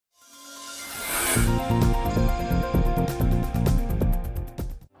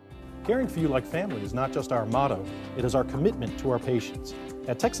Caring for you like family is not just our motto, it is our commitment to our patients.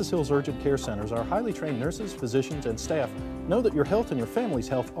 At Texas Hills Urgent Care Centers, our highly trained nurses, physicians, and staff know that your health and your family's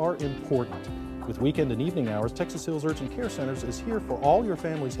health are important. With weekend and evening hours, Texas Hills Urgent Care Centers is here for all your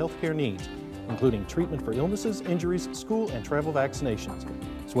family's health care needs, including treatment for illnesses, injuries, school and travel vaccinations,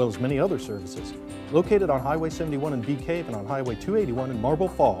 as well as many other services. Located on Highway 71 in Bee Cave and on Highway 281 in Marble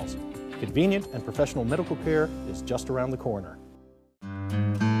Falls, convenient and professional medical care is just around the corner.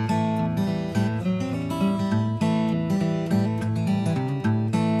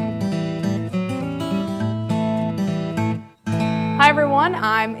 Hi everyone,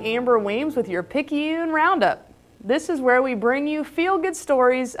 I'm Amber Weems with your Picayune Roundup. This is where we bring you feel-good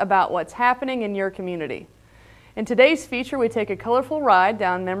stories about what's happening in your community. In today's feature, we take a colorful ride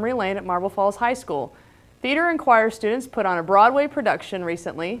down memory lane at Marble Falls High School. Theater and choir students put on a Broadway production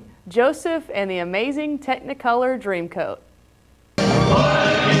recently, Joseph and the Amazing Technicolor Dreamcoat.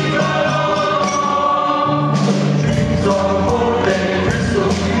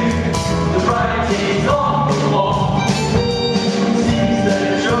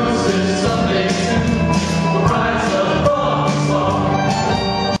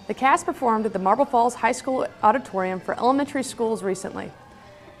 The cast performed at the Marble Falls High School Auditorium for elementary schools recently.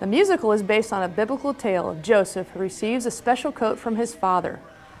 The musical is based on a biblical tale of Joseph who receives a special coat from his father.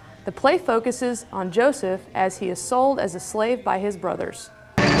 The play focuses on Joseph as he is sold as a slave by his brothers.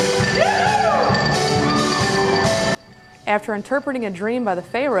 After interpreting a dream by the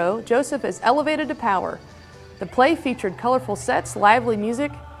Pharaoh, Joseph is elevated to power. The play featured colorful sets, lively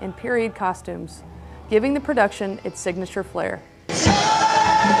music, and period costumes, giving the production its signature flair.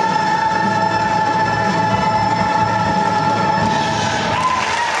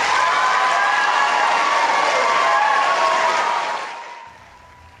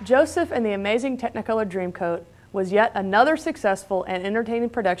 Joseph and the Amazing Technicolor Dreamcoat was yet another successful and entertaining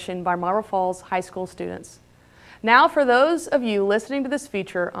production by Marble Falls High School students. Now, for those of you listening to this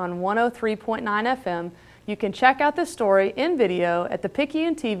feature on 103.9 FM, you can check out this story in video at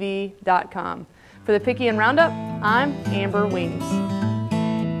ThePicayuneTV.com. For the Picayune Roundup, I'm Amber Weems.